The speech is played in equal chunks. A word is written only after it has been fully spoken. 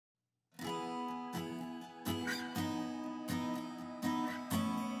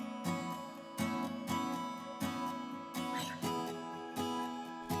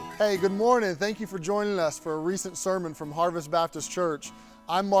Hey, good morning. Thank you for joining us for a recent sermon from Harvest Baptist Church.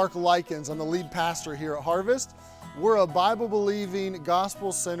 I'm Mark Likens. I'm the lead pastor here at Harvest. We're a Bible-believing,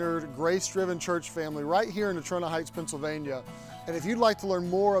 gospel-centered, grace-driven church family right here in Natrona Heights, Pennsylvania. And if you'd like to learn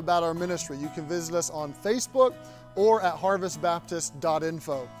more about our ministry, you can visit us on Facebook or at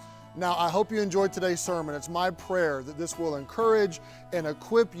harvestbaptist.info. Now, I hope you enjoyed today's sermon. It's my prayer that this will encourage and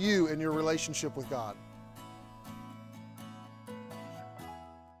equip you in your relationship with God.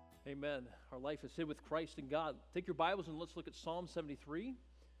 Amen. Our life is hid with Christ in God. Take your Bibles and let's look at Psalm 73.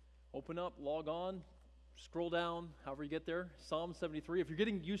 Open up, log on, scroll down, however you get there. Psalm 73. If you're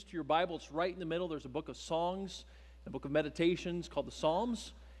getting used to your Bible, it's right in the middle. There's a book of songs, a book of meditations called the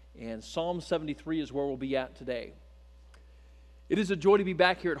Psalms, and Psalm 73 is where we'll be at today. It is a joy to be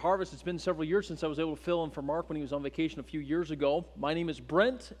back here at Harvest. It's been several years since I was able to fill in for Mark when he was on vacation a few years ago. My name is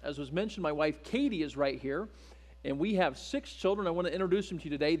Brent. As was mentioned, my wife Katie is right here. And we have 6 children. I want to introduce them to you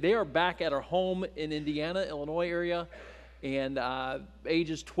today. They are back at our home in Indiana, Illinois area, and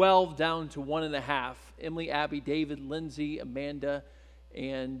ages 12 down to 1.5. Emily, Abby, David, Lindsay, Amanda,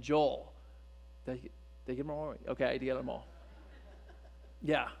 and Joel. Did they get them all right? Okay, I did get them all.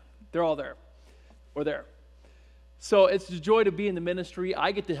 Yeah, they're all there. Or there. So it's a joy to be in the ministry.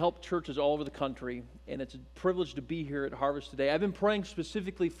 I get to help churches all over the country, and it's a privilege to be here at Harvest today. I've been praying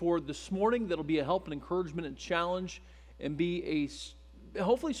specifically for this morning that'll be a help and encouragement and challenge and be a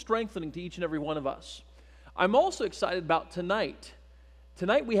hopefully strengthening to each and every one of us. I'm also excited about tonight.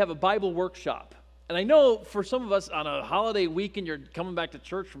 Tonight we have a Bible workshop. And I know for some of us on a holiday weekend, you're coming back to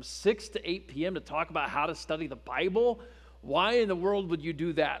church from 6 to 8 p.m. to talk about how to study the Bible. Why in the world would you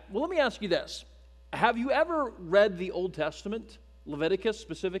do that? Well, let me ask you this. Have you ever read the Old Testament, Leviticus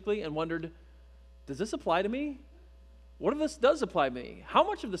specifically, and wondered, does this apply to me? What if this does apply to me? How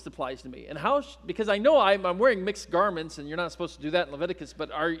much of this applies to me? And how? Because I know I'm wearing mixed garments, and you're not supposed to do that in Leviticus.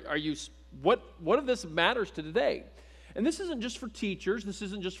 But are you? What of this matters to today? And this isn't just for teachers. This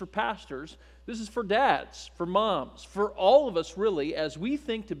isn't just for pastors. This is for dads, for moms, for all of us really, as we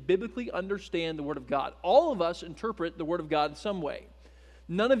think to biblically understand the Word of God. All of us interpret the Word of God in some way.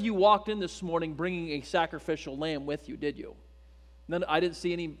 None of you walked in this morning bringing a sacrificial lamb with you, did you? I didn't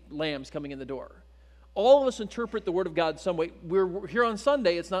see any lambs coming in the door. All of us interpret the Word of God some way. We're here on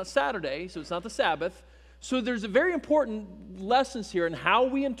Sunday. It's not Saturday, so it's not the Sabbath. So there's a very important lessons here in how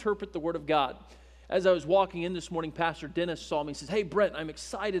we interpret the Word of God. As I was walking in this morning, Pastor Dennis saw me and says, "Hey, Brent, I'm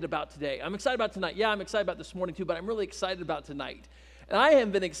excited about today. I'm excited about tonight. Yeah, I'm excited about this morning too, but I'm really excited about tonight." And I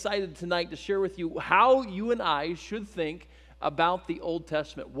have been excited tonight to share with you how you and I should think about the Old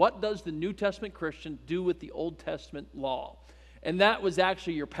Testament. What does the New Testament Christian do with the Old Testament law? And that was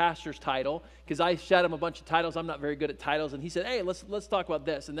actually your pastor's title, because I shot him a bunch of titles. I'm not very good at titles. And he said, "Hey, let's talk about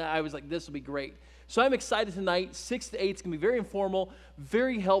this." And I was like, this will be great. So I'm excited tonight. 6 to 8 is going to be very informal,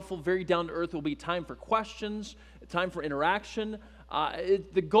 very helpful, very down to earth. It will be time for questions, time for interaction.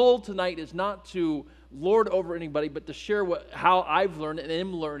 The goal tonight is not to lord over anybody, but to share how I've learned and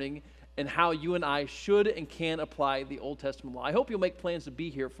am learning, and how you and I should and can apply the Old Testament law. I hope you'll make plans to be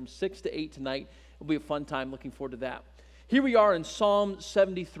here from 6 to 8 tonight. It'll be a fun time. Looking forward to that. Here we are in Psalm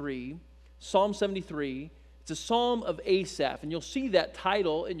 73. Psalm 73. It's a psalm of Asaph, and you'll see that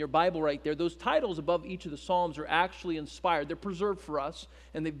title in your Bible right there. Those titles above each of the psalms are actually inspired. They're preserved for us,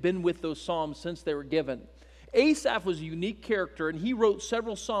 and they've been with those psalms since they were given. Asaph was a unique character, and he wrote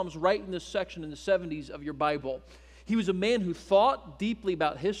several psalms right in this section in the 70s of your Bible. He was a man who thought deeply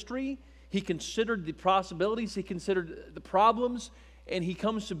about history. He considered the possibilities. He considered the problems. And he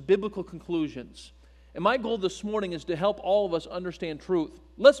comes to biblical conclusions. And my goal this morning is to help all of us understand truth.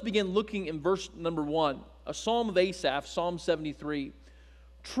 Let's begin looking in verse number 1. A psalm of Asaph, Psalm 73.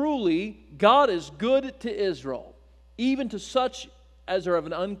 "Truly, God is good to Israel, even to such as are of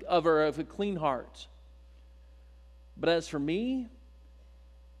a clean heart. But as for me,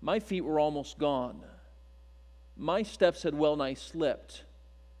 my feet were almost gone. My steps had well nigh slipped.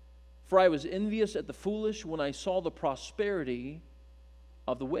 For I was envious at the foolish when I saw the prosperity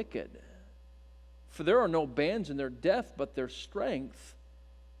of the wicked. For there are no bands in their death, but their strength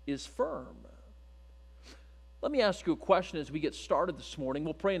is firm." Let me ask you a question as we get started this morning.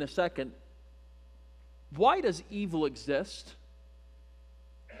 We'll pray in a second. Why does evil exist?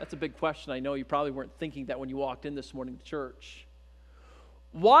 That's a big question. I know you probably weren't thinking that when you walked in this morning to church.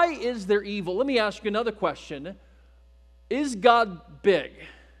 Why is there evil? Let me ask you another question. Is God big?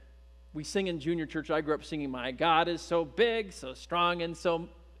 We sing in junior church. I grew up singing, "My God is so big, so strong, and so..."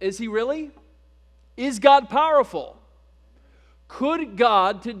 Is he really? Is God powerful? Could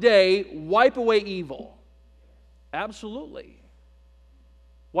God today wipe away evil? Absolutely.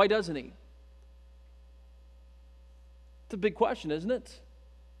 Why doesn't he? It's a big question, isn't it?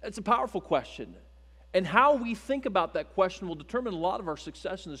 It's a powerful question. And how we think about that question will determine a lot of our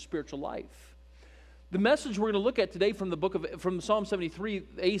success in the spiritual life. The message we're going to look at today from Psalm 73,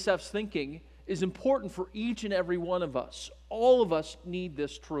 Asaph's thinking, is important for each and every one of us. All of us need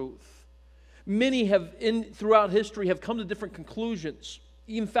this truth. Many throughout history have come to different conclusions.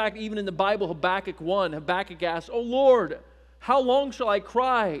 In fact, even in the Bible, Habakkuk 1, Habakkuk asks, "O Lord, how long shall I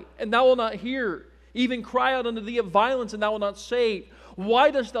cry, and thou wilt not hear? Even cry out unto thee of violence, and thou wilt not save.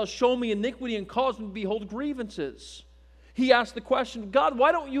 Why dost thou show me iniquity and cause me to behold grievances?" He asked the question, God,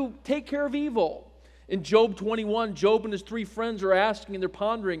 why don't you take care of evil? In Job 21, Job and his 3 friends are asking and they're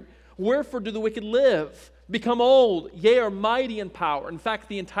pondering, wherefore do the wicked live, become old, yea, are mighty in power? In fact,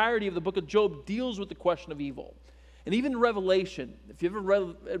 the entirety of the book of Job deals with the question of evil. And even Revelation, if you ever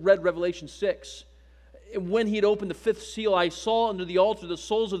read Revelation 6, when he had opened the 5th seal, I saw under the altar the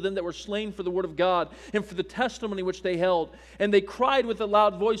souls of them that were slain for the word of God and for the testimony which they held. And they cried with a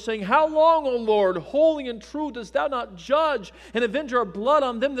loud voice, saying, How long, O Lord, holy and true, dost thou not judge and avenge our blood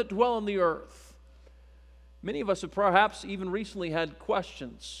on them that dwell on the earth? Many of us have perhaps even recently had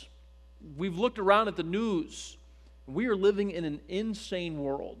questions. We've looked around at the news. We are living in an insane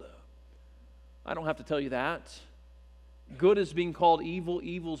world. I don't have to tell you that. Good is being called evil,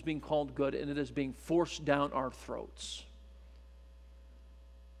 evil is being called good, and it is being forced down our throats.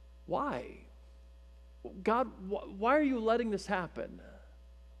 Why? God, why are you letting this happen?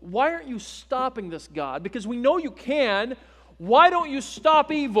 Why aren't you stopping this, God? Because we know you can. Why don't you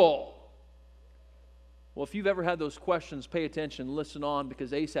stop evil? Well, if you've ever had those questions, pay attention, listen on,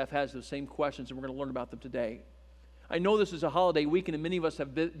 because Asaph has those same questions, and we're going to learn about them today. I know this is a holiday weekend, and many of us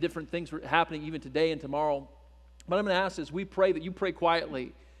have different things happening even today and tomorrow. But I'm going to ask this, we pray that you pray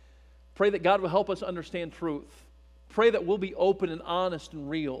quietly. Pray that God will help us understand truth. Pray that we'll be open and honest and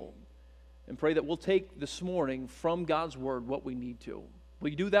real. And pray that we'll take this morning from God's word what we need to. Will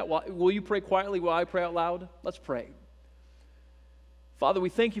you do that? Will you pray quietly while I pray out loud? Let's pray. Father, we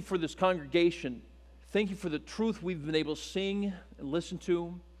thank you for this congregation. Thank you for the truth we've been able to sing and listen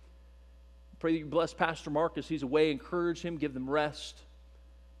to. Pray that you bless Pastor Mark as he's away. Encourage him, give them rest.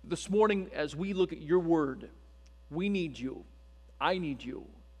 This morning, as we look at your word, we need you. I need you.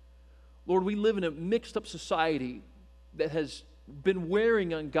 Lord, we live in a mixed up society that has been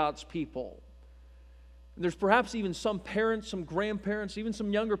wearing on God's people. And there's perhaps even some parents, some grandparents, even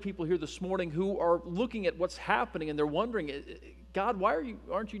some younger people here this morning who are looking at what's happening and they're wondering, God, why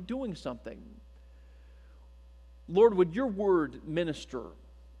aren't you doing something? Lord, would your word minister?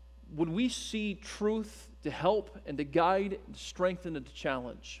 Would we see truth to help and to guide, and to strengthen and to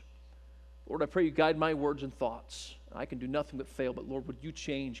challenge? Lord, I pray you guide my words and thoughts. I can do nothing but fail, but Lord, would you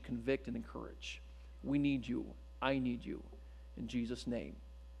change, convict, and encourage? We need you. I need you. In Jesus' name,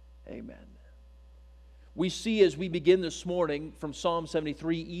 amen. We see as we begin this morning from Psalm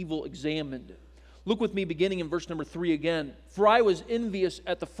 73, evil examined. Look with me beginning in verse number 3 again. For I was envious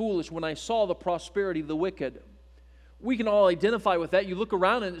at the foolish when I saw the prosperity of the wicked. We can all identify with that. You look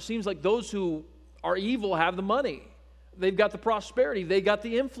around and it seems like those who are evil have the money. They've got the prosperity. They've got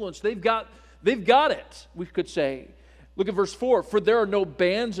the influence. They've got it, we could say. Look at verse 4. For there are no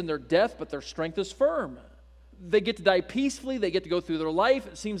bands in their death, but their strength is firm. They get to die peacefully. They get to go through their life.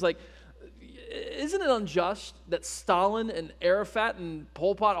 It seems like, isn't it unjust that Stalin and Arafat and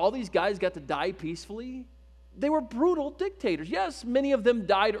Pol Pot, all these guys got to die peacefully? They were brutal dictators. Yes, many of them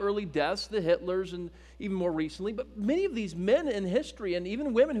died early deaths, the Hitlers and even more recently, but many of these men in history and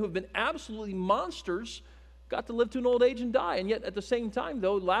even women who have been absolutely monsters got to live to an old age and die. And yet at the same time,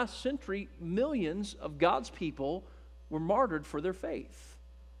 though, last century, millions of God's people were martyred for their faith.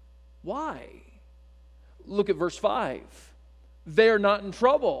 Why? Look at verse 5. They are not in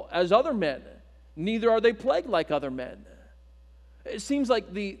trouble as other men, neither are they plagued like other men. It seems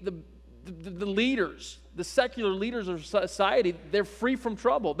like the leaders, the secular leaders of society, they're free from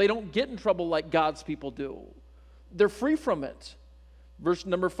trouble. They don't get in trouble like God's people do. They're free from it. Verse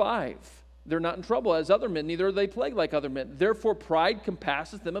number 5. They're not in trouble as other men, neither are they plagued like other men. Therefore pride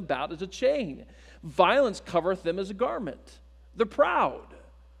compasseth them about as a chain. Violence covereth them as a garment. They're proud.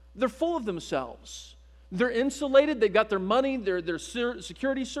 They're full of themselves. They're insulated. They've got their money, their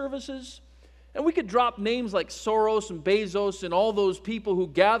security services. And we could drop names like Soros and Bezos and all those people who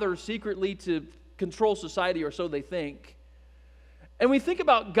gather secretly to control society, or so they think. And we think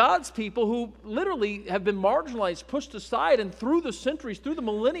about God's people who literally have been marginalized, pushed aside, and through the centuries, through the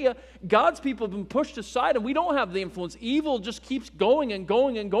millennia, God's people have been pushed aside, and we don't have the influence. Evil just keeps going and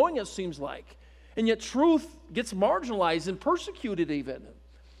going and going, it seems like. And yet truth gets marginalized and persecuted even.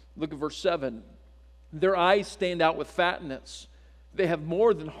 Look at verse 7. Their eyes stand out with fatness. They have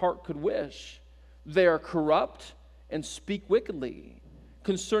more than heart could wish. They are corrupt and speak wickedly.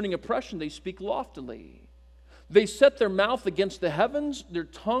 Concerning oppression, they speak loftily. They set their mouth against the heavens. Their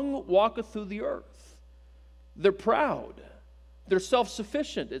tongue walketh through the earth. They're proud. They're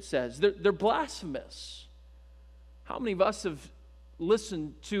self-sufficient, it says. They're blasphemous. How many of us have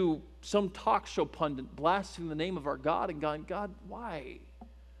listened to some talk show pundit blaspheming the name of our God and gone, God, why?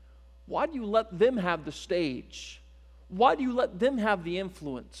 Why do you let them have the stage? Why do you let them have the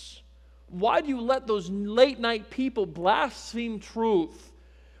influence? Why do you let those late night people blaspheme truth?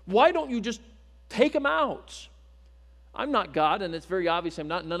 Why don't you just take them out? I'm not God, and it's very obvious I'm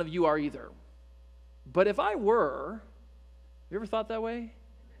not. None of you are either. But if I were, have you ever thought that way?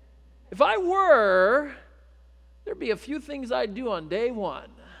 If I were, there'd be a few things I'd do on day one.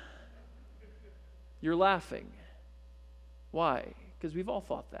 You're laughing. Why? Because we've all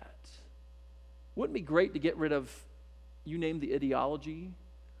thought that. Wouldn't it be great to get rid of, you name the ideology?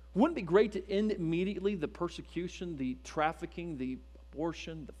 Wouldn't it be great to end immediately the persecution, the trafficking, the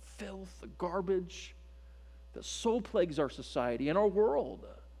abortion, the filth, the garbage that so plagues our society and our world?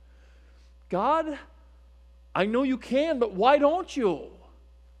 God, I know you can, but why don't you?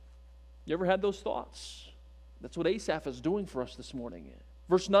 You ever had those thoughts? That's what Asaph is doing for us this morning.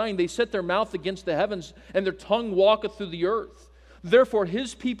 Verse 9, they set their mouth against the heavens, and their tongue walketh through the earth. Therefore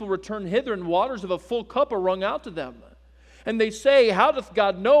his people return hither, and waters of a full cup are wrung out to them. And they say, how doth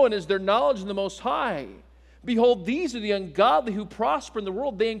God know, and is there knowledge in the Most High? Behold, these are the ungodly who prosper in the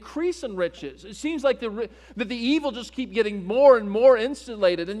world. They increase in riches. It seems like that the evil just keep getting more and more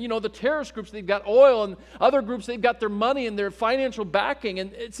insulated. And, the terrorist groups, they've got oil, and other groups, they've got their money and their financial backing.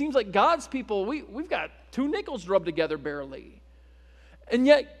 And it seems like God's people, we've got 2 nickels rubbed together barely. And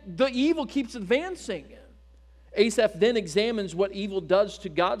yet, the evil keeps advancing. Asaph then examines what evil does to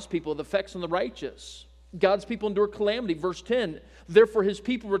God's people, the effects on the righteous. God's people endure calamity. Verse 10, therefore his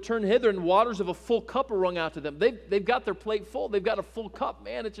people return hither, and waters of a full cup are wrung out to them. They've got their plate full. They've got a full cup.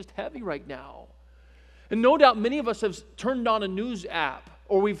 Man, it's just heavy right now. And no doubt many of us have turned on a news app,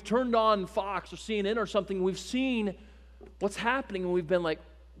 or we've turned on Fox or CNN or something. We've seen what's happening, and we've been like,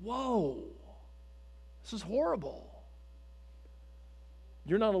 whoa, this is horrible.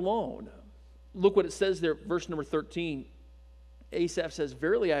 You're not alone. Look what it says there, verse number 13. Asaph says,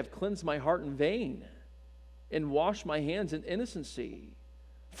 verily I have cleansed my heart in vain, and washed my hands in innocency.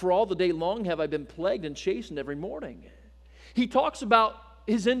 For all the day long have I been plagued and chastened every morning. He talks about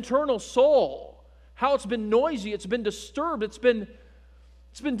his internal soul, how it's been noisy, it's been disturbed, it's been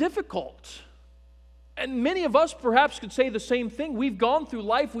difficult. And many of us perhaps could say the same thing. We've gone through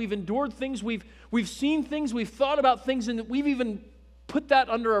life, we've endured things, we've seen things, we've thought about things, and we've even put that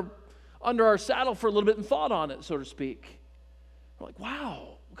under our saddle for a little bit and thought on it, so to speak. We're like,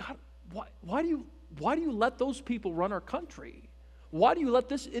 wow, God, why do you let those people run our country? Why do you let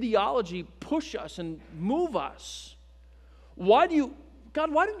this ideology push us and move us?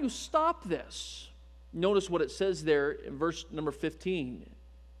 God, why don't you stop this? Notice what it says there in verse number 15.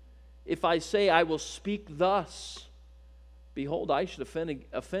 If I say I will speak thus, behold, I should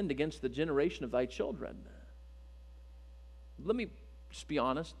offend against the generation of thy children. Let me just be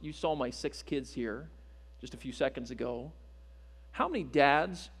honest. You saw my 6 kids here just a few seconds ago. How many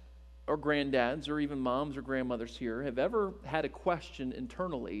dads or granddads or even moms or grandmothers here have ever had a question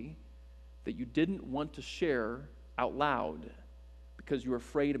internally that you didn't want to share out loud because you were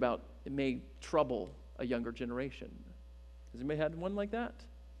afraid about it may trouble a younger generation? Has anybody had one like that?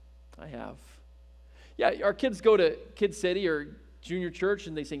 I have. Yeah, our kids go to Kid City or junior church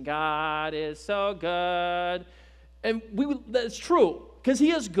and they sing, God is so good. And that's true, because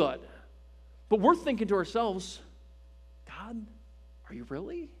he is good. But we're thinking to ourselves, God, are you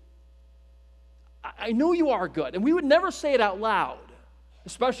really? I know you are good. And we would never say it out loud,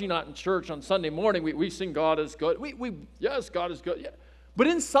 especially not in church on Sunday morning. We sing God is good. Yes, God is good. Yeah. But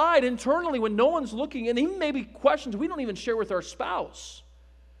inside, internally, when no one's looking, and even maybe questions we don't even share with our spouse.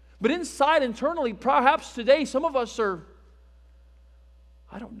 But inside, internally, perhaps today, some of us are,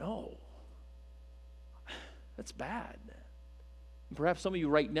 I don't know. That's bad. And perhaps some of you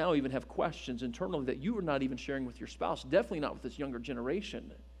right now even have questions internally that you are not even sharing with your spouse, definitely not with this younger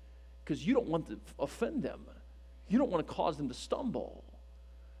generation, because you don't want to offend them. You don't want to cause them to stumble.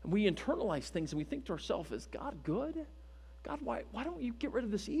 And we internalize things and we think to ourselves, is God good? God, why don't you get rid of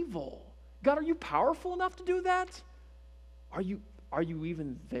this evil? God, are you powerful enough to do that? Are you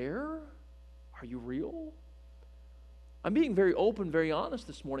even there? Are you real? I'm being very open, very honest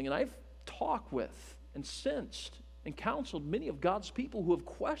this morning, and I've talked with and sensed and counseled many of God's people who have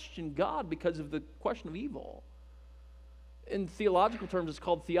questioned God because of the question of evil. In theological terms, it's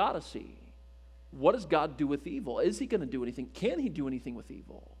called theodicy. What does God do with evil? Is he going to do anything? Can he do anything with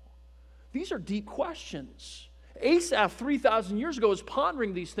evil? These are deep questions. Asaph 3,000 years ago is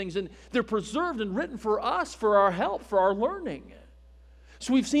pondering these things, and they're preserved and written for us, for our help, for our learning.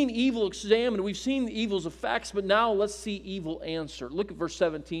 So we've seen evil examined, we've seen the evil's effects, but now let's see evil answered. Look at verse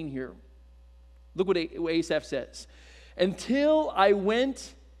 17 here. Look what Asaph says. Until I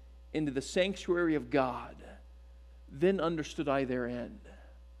went into the sanctuary of God, then understood I their end.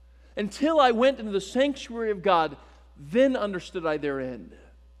 Until I went into the sanctuary of God, then understood I their end.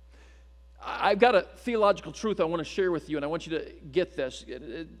 I've got a theological truth I want to share with you, and I want you to get this.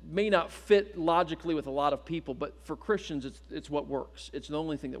 It may not fit logically with a lot of people, but for Christians, it's what works. It's the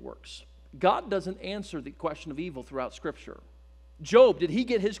only thing that works. God doesn't answer the question of evil throughout Scripture. Job, did he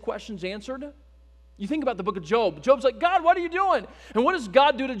get his questions answered? You think about the book of Job. Job's like, God, what are you doing? And what does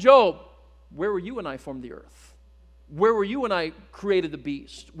God do to Job? Where were you when I formed the earth? Where were you when I created the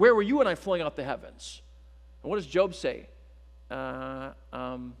beast? Where were you when I flung out the heavens? And what does Job say? Yeah,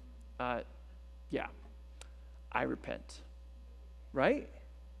 I repent. Right?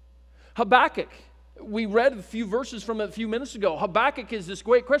 Habakkuk, we read a few verses from a few minutes ago. Habakkuk is this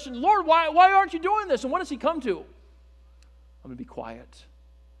great question, Lord, why aren't you doing this? And what does he come to? I'm going to be quiet.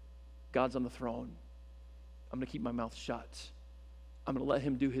 God's on the throne. I'm going to keep my mouth shut. I'm going to let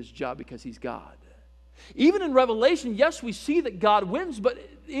him do his job because he's God. Even in Revelation, yes, we see that God wins, but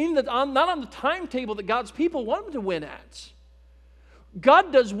not on the timetable that God's people want him to win at.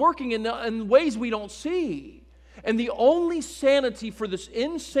 God does working in ways we don't see. And the only sanity for this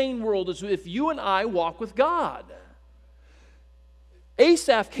insane world is if you and I walk with God.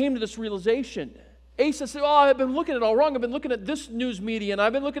 Asaph came to this realization. Asaph said, I've been looking at it all wrong. I've been looking at this news media, and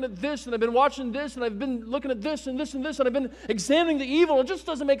I've been looking at this, and I've been watching this, and I've been looking at this, and this, and this, and I've been examining the evil. It just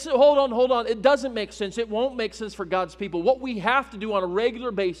doesn't make sense. Hold on. It doesn't make sense. It won't make sense for God's people. What we have to do on a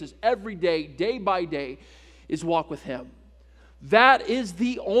regular basis, every day, day by day, is walk with him. That is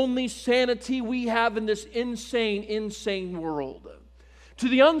the only sanity we have in this insane world. To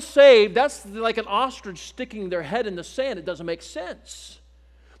the unsaved, that's like an ostrich sticking their head in the sand. It doesn't make sense.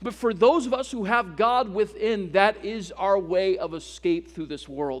 But for those of us who have God within, that is our way of escape through this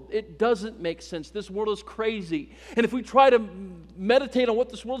world. It doesn't make sense. This world is crazy. And if we try to meditate on what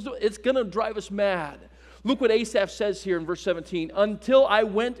this world is doing, it's going to drive us mad. Look what Asaph says here in verse 17. Until I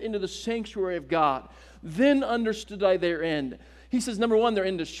went into the sanctuary of God, then understood I their end. He says, number one, their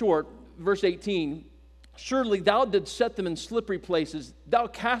end is short. Verse 18, surely thou didst set them in slippery places. Thou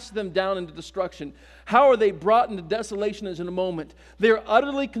cast them down into destruction. How are they brought into desolation as in a moment? They are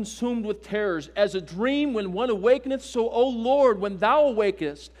utterly consumed with terrors. As a dream when one awakeneth, so, O Lord, when thou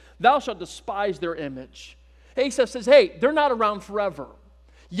awakenest, thou shalt despise their image. Asaph says, hey, they're not around forever.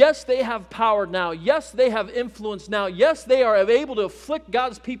 Yes, they have power now. Yes, they have influence now. Yes, they are able to afflict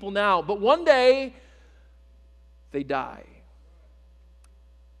God's people now. But one day, they die.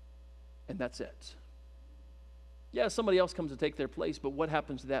 And that's it. Yeah, somebody else comes to take their place, but what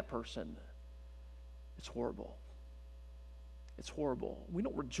happens to that person? It's horrible. It's horrible. We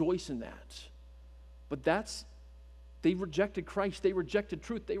don't rejoice in that. But they rejected Christ. They rejected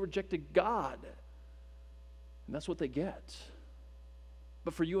truth. They rejected God. And that's what they get.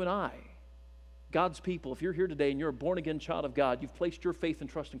 But for you and I, God's people, if you're here today and you're a born-again child of God, you've placed your faith and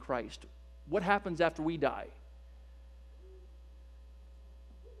trust in Christ, what happens after we die?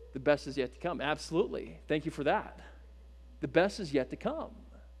 The best is yet to come. Absolutely. Thank you for that. The best is yet to come.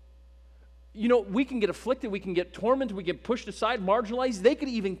 You know, we can get afflicted, we can get tormented, we get pushed aside, marginalized. They could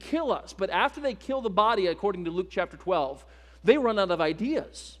even kill us. But after they kill the body, according to Luke chapter 12, they run out of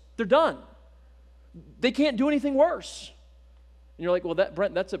ideas. They're done. They can't do anything worse. And you're like, well,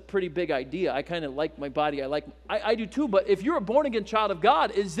 Brent, that's a pretty big idea. I kind of like my body. I do too. But if you're a born-again child of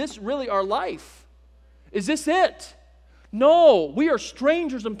God, is this really our life? Is this it? No, we are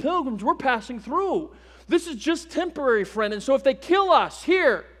strangers and pilgrims. We're passing through. This is just temporary, friend. And so if they kill us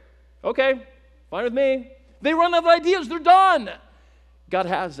here, okay, fine with me. They run out of ideas. They're done. God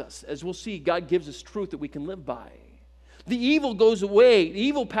has us. As we'll see, God gives us truth that we can live by. The evil goes away. The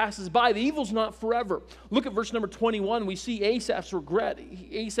evil passes by. The evil's not forever. Look at verse number 21. We see Asaph's regret,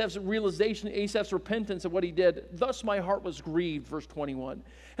 Asaph's realization, Asaph's repentance of what he did. Thus my heart was grieved, verse 21.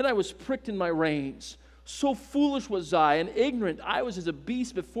 And I was pricked in my reins. So foolish was I, and ignorant. I was as a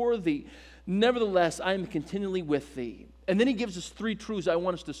beast before thee. Nevertheless, I am continually with thee. And then he gives us three truths I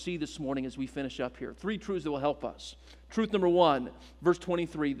want us to see this morning as we finish up here. Three truths that will help us. Truth number one, verse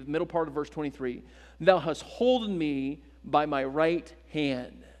 23, the middle part of verse 23. Thou hast holden me by my right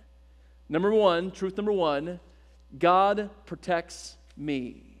hand. Number one, truth number one, God protects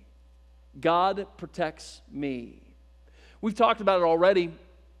me. God protects me. We've talked about it already,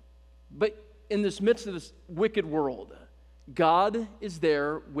 but in this midst of this wicked world, God is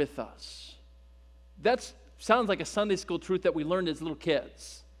there with us. That's Sounds like a Sunday school truth that we learned as little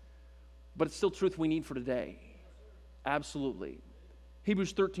kids, but it's still truth we need for today. Absolutely.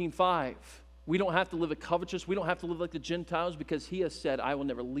 Hebrews 13:5. We don't have to live covetous. We don't have to live like the Gentiles, because he has said, I will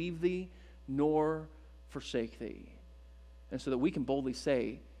never leave thee nor forsake thee. And so that we can boldly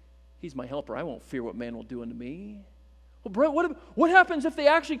say, he's my helper. I won't fear what man will do unto me. Well, Brent, what happens if they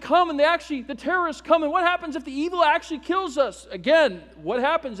actually come and the terrorists come, and what happens if the evil actually kills us? Again, what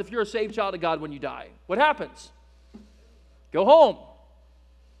happens if you're a saved child of God when you die? What happens? Go home.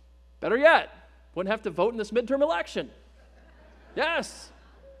 Better yet, wouldn't have to vote in this midterm election. Yes.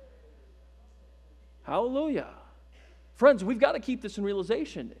 Hallelujah. Friends, we've got to keep this in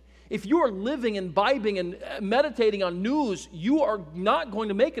realization. If you are living, imbibing, and meditating on news, you are not going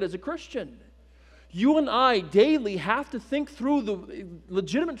to make it as a Christian. You and I daily have to think through the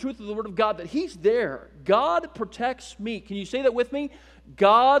legitimate truth of the Word of God, that he's there. God protects me. Can you say that with me?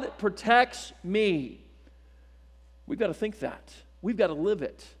 God protects me. We've got to think that. We've got to live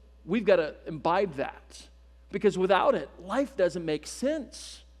it. We've got to imbibe that. Because without it, life doesn't make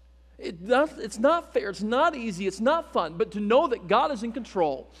sense. It's not fair. It's not easy. It's not fun. But to know that God is in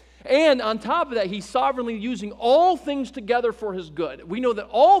control. And on top of that, he's sovereignly using all things together for his good. We know that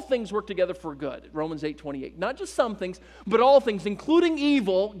all things work together for good, Romans 8:28. Not just some things, but all things, including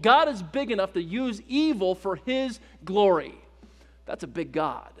evil. God is big enough to use evil for his glory. That's a big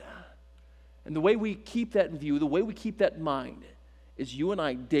God. And the way we keep that in view, the way we keep that in mind, is you and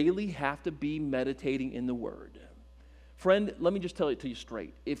I daily have to be meditating in the Word. Friend, let me just tell it to you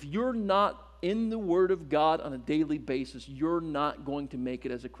straight. If you're not in the Word of God on a daily basis, you're not going to make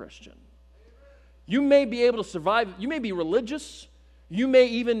it as a Christian. You may be able to survive. You may be religious. You may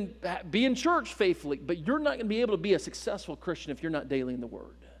even be in church faithfully, but you're not going to be able to be a successful Christian if you're not daily in the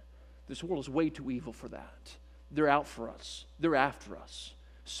Word. This world is way too evil for that. They're out for us. They're after us.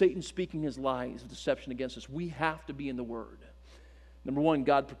 Satan speaking his lies of deception against us. We have to be in the Word. Number one,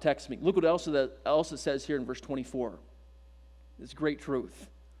 God protects me. Look what else it says here in verse 24. It's great truth.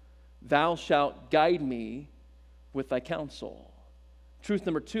 Thou shalt guide me with thy counsel. Truth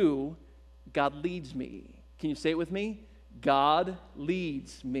number two, God leads me. Can you say it with me? God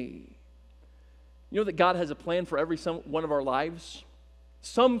leads me. You know that God has a plan for every one of our lives?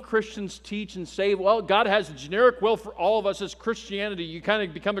 Some Christians teach and say, well, God has a generic will for all of us as Christianity. You kind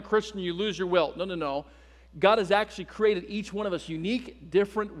of become a Christian, you lose your will. No. God has actually created each one of us unique,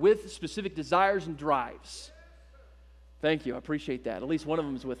 different, with specific desires and drives. Thank you. I appreciate that. At least one of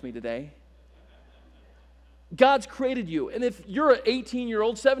them is with me today. God's created you. And if you're an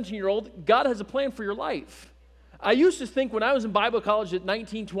 18-year-old, 17-year-old, God has a plan for your life. I used to think when I was in Bible college at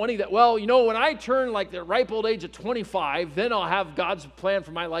 19, 20 that, well, you know, when I turn like the ripe old age of 25, then I'll have God's plan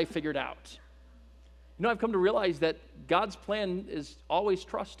for my life figured out. You know, I've come to realize that God's plan is always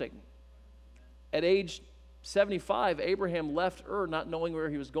trusting. At age 75, Abraham left Ur not knowing where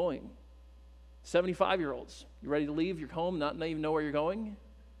he was going. 75-year-olds, you ready to leave your home, not even know where you're going?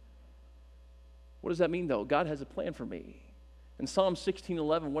 What does that mean, though? God has a plan for me. In Psalm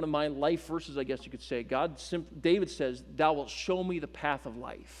 16:11, one of my life verses, I guess you could say, David says, thou wilt show me the path of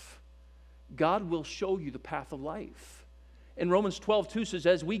life. God will show you the path of life. And Romans 12:2 says,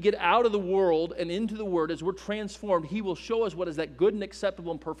 as we get out of the world and into the Word, as we're transformed, he will show us what is that good and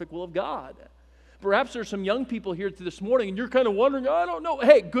acceptable and perfect will of God. Perhaps there's some young people here this morning, and you're kind of wondering, I don't know.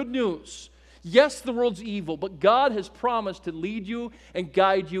 Hey, good news. Yes, the world's evil, but God has promised to lead you and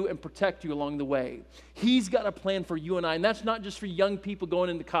guide you and protect you along the way. He's got a plan for you and I, and that's not just for young people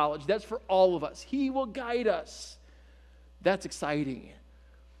going into college. That's for all of us. He will guide us. That's exciting.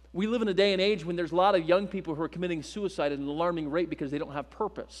 We live in a day and age when there's a lot of young people who are committing suicide at an alarming rate because they don't have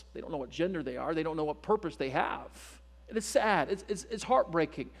purpose. They don't know what gender they are. They don't know what purpose they have. And it's sad. It's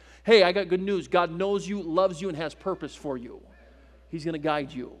heartbreaking. Hey, I got good news. God knows you, loves you, and has purpose for you. He's going to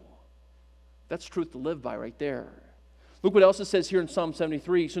guide you. That's truth to live by right there. Look what else it says here in Psalm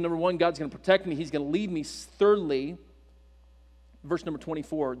 73. So number one, God's going to protect me. He's going to lead me. Thirdly, verse number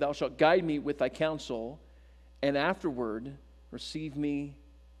 24, thou shalt guide me with thy counsel, and afterward receive me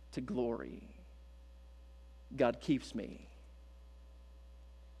to glory. God keeps me.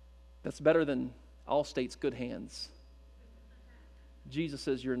 That's better than Allstate's good hands. Jesus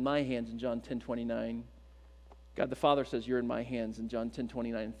says, you're in my hands in John 10:29. God the Father says, you're in my hands in John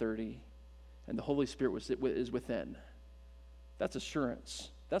 10:29 and 30. And the Holy Spirit is within. That's assurance.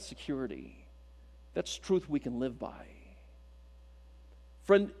 That's security. That's truth we can live by.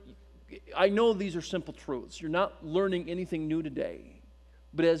 Friend, I know these are simple truths. You're not learning anything new today.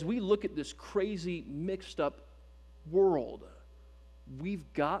 But as we look at this crazy, mixed up world, we've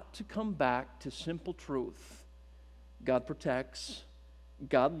got to come back to simple truth. God protects.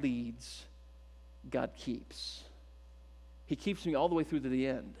 God leads. God keeps. He keeps me all the way through to the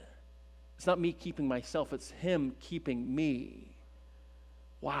end. It's not me keeping myself, it's Him keeping me.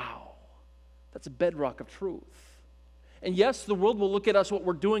 Wow. That's a bedrock of truth. And yes, the world will look at us, what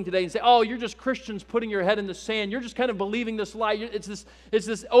we're doing today, and say, oh, you're just Christians putting your head in the sand. You're just kind of believing this lie. It's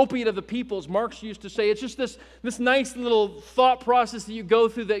this opiate of the people, as Marx used to say. It's just this nice little thought process that you go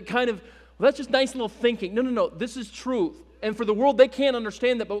through that kind of, well, that's just nice little thinking. No. This is truth. And for the world, they can't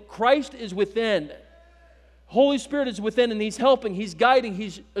understand that, but Christ is within. Holy Spirit is within, and He's helping, He's guiding,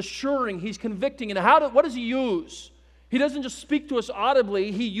 He's assuring, He's convicting. And what does He use? He doesn't just speak to us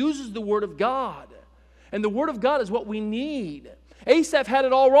audibly. He uses the Word of God. And the Word of God is what we need. Asaph had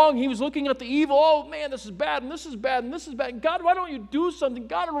it all wrong. He was looking at the evil. Oh, man, this is bad, and this is bad, and this is bad. God, why don't you do something?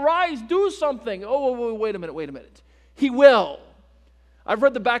 God, arise, do something. Oh, wait a minute. He will. I've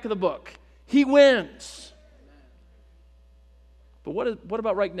read the back of the book. He wins. But what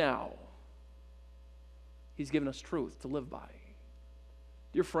about right now? He's given us truth to live by.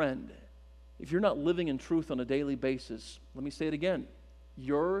 Dear friend, if you're not living in truth on a daily basis, let me say it again.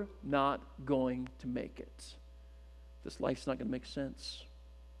 You're not going to make it. This life's not going to make sense.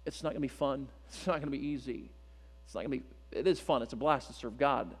 It's not going to be fun. It's not going to be easy. It is fun. It's a blast to serve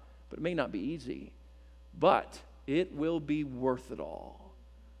God, but it may not be easy. But it will be worth it all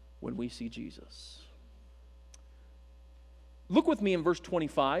when we see Jesus. Look with me in verse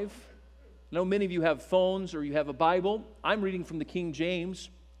 25. I know many of you have phones or you have a Bible. I'm reading from the King James.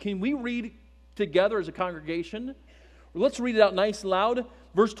 Can we read together as a congregation? Let's read it out nice and loud.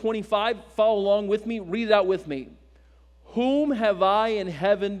 Verse 25, follow along with me. Read it out with me. Whom have I in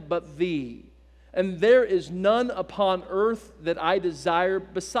heaven but Thee? And there is none upon earth that I desire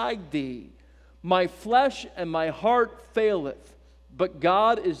beside Thee. My flesh and my heart faileth, but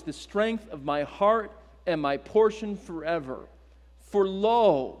God is the strength of my heart and my portion forever. For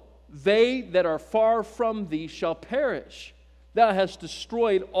lo, they that are far from Thee shall perish. Thou hast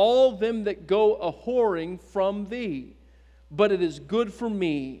destroyed all them that go a-whoring from Thee. But it is good for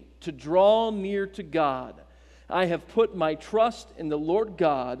me to draw near to God. I have put my trust in the Lord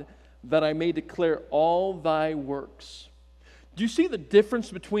God, that I may declare all Thy works. Do you see the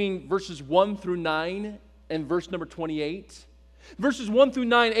difference between verses 1 through 9 and verse number 28? Verses 1 through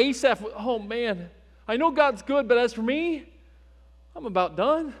 9, Asaph, oh man, I know God's good, but as for me, I'm about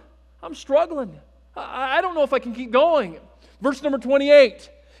done. I'm struggling. I don't know if I can keep going. Verse number 28.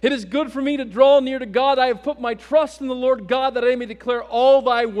 It is good for me to draw near to God. I have put my trust in the Lord God, that I may declare all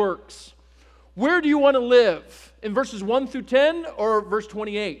Thy works. Where do you want to live? In verses 1 through 10 or verse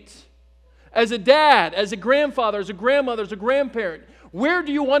 28? As a dad, as a grandfather, as a grandmother, as a grandparent, where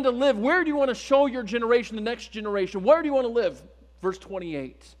do you want to live? Where do you want to show your generation, the next generation? Where do you want to live? Verse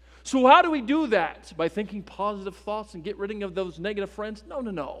 28. So how do we do that? By thinking positive thoughts and get rid of those negative friends?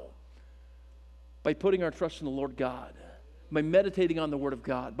 No. By putting our trust in the Lord God. By meditating on the Word of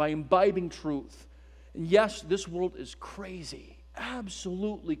God, by imbibing truth. And yes, this world is crazy,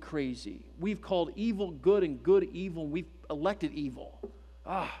 absolutely crazy. We've called evil good and good evil, and we've elected evil.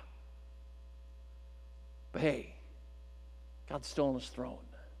 But hey, God's still on His throne.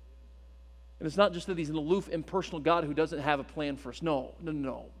 And it's not just that He's an aloof, impersonal God who doesn't have a plan for us. No.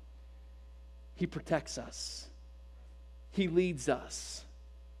 He protects us. He leads us.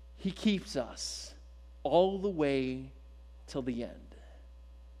 He keeps us all the way till the end.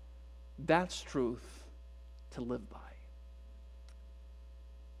 That's truth to live by.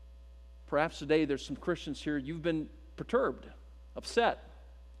 Perhaps today there's some Christians here, you've been perturbed, upset,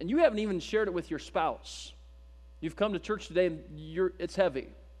 and you haven't even shared it with your spouse. You've come to church today and it's heavy.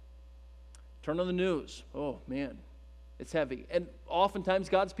 Turn on the news. Oh man, it's heavy. And oftentimes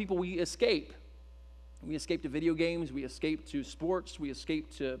God's people, we escape. We escape to video games, we escape to sports, we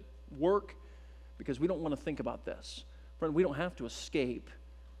escape to work because we don't want to think about this. Friend, we don't have to escape.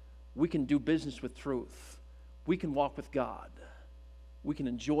 We can do business with truth. We can walk with God. We can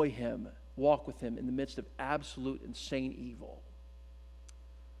enjoy Him, walk with Him in the midst of absolute insane evil.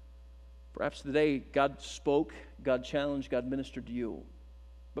 Perhaps today God spoke, God challenged, God ministered to you.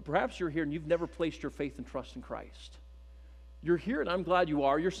 But perhaps you're here and you've never placed your faith and trust in Christ. You're here and I'm glad you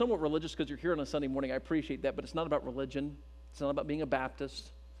are. You're somewhat religious because you're here on a Sunday morning. I appreciate that, but it's not about religion. It's not about being a Baptist.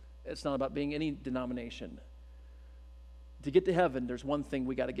 It's not about being any denomination. To get to heaven, there's one thing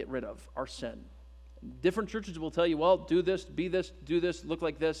we got to get rid of, our sin. Different churches will tell you, well, do this, be this, do this, look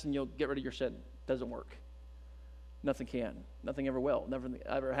like this, and you'll get rid of your sin. Doesn't work. Nothing can. Nothing ever will. Never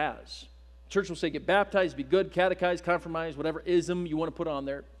ever has. Church will say, get baptized, be good, catechized, compromised, whatever ism you want to put on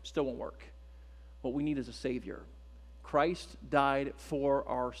there, still won't work. What we need is a Savior. Christ died for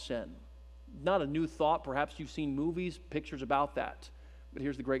our sin. Not a new thought. Perhaps you've seen movies, pictures about that. But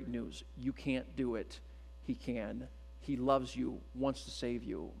here's the great news. You can't do it. He can. He loves you, wants to save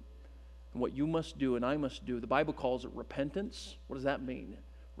you. And what you must do and I must do, the Bible calls it repentance. What does that mean?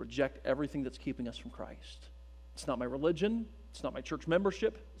 Reject everything that's keeping us from Christ. It's not my religion. It's not my church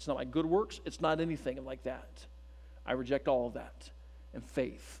membership. It's not my good works. It's not anything like that. I reject all of that. And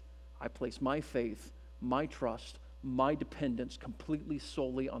faith. I place my faith, my trust, my dependence completely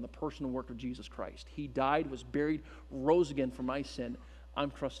solely on the person and work of Jesus Christ. He died, was buried, rose again for my sin. I'm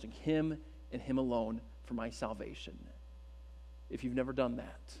trusting Him and Him alone for my salvation. If you've never done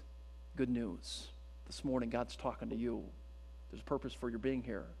that, good news. This morning, God's talking to you. There's a purpose for your being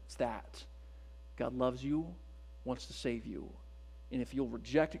here. It's that. God loves you, wants to save you. And if you'll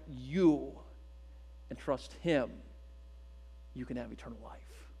reject you and trust Him, you can have eternal life.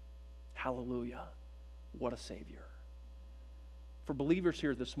 Hallelujah. What a Savior. For believers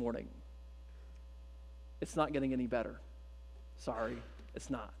here this morning, it's not getting any better. Sorry, it's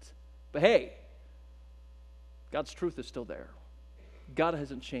not. But hey, God's truth is still there. God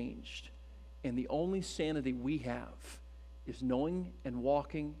hasn't changed. And the only sanity we have is knowing and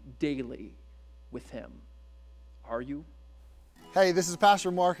walking daily with Him. Are you? Hey, this is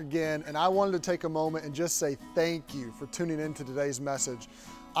Pastor Mark again, and I wanted to take a moment and just say thank you for tuning in to today's message.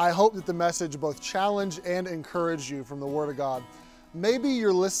 I hope that the message both challenged and encouraged you from the Word of God. Maybe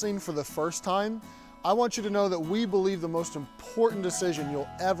you're listening for the first time. I want you to know that we believe the most important decision you'll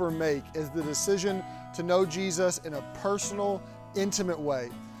ever make is the decision to know Jesus in a personal, intimate way.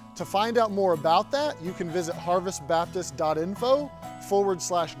 To find out more about that, you can visit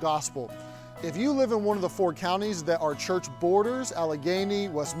harvestbaptist.info/gospel. If you live in one of the 4 counties that are church borders, Allegheny,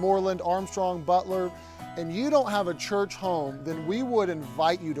 Westmoreland, Armstrong, Butler, and you don't have a church home, then we would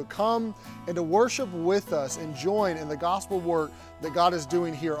invite you to come and to worship with us and join in the gospel work that God is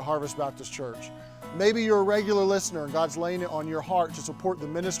doing here at Harvest Baptist Church. Maybe you're a regular listener and God's laying it on your heart to support the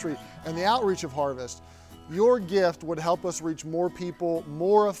ministry and the outreach of Harvest. Your gift would help us reach more people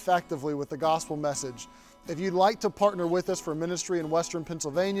more effectively with the gospel message. If you'd like to partner with us for ministry in Western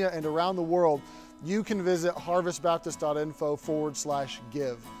Pennsylvania and around the world, you can visit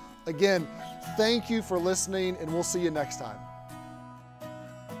harvestbaptist.info/give. Again, thank you for listening, and we'll see you next time.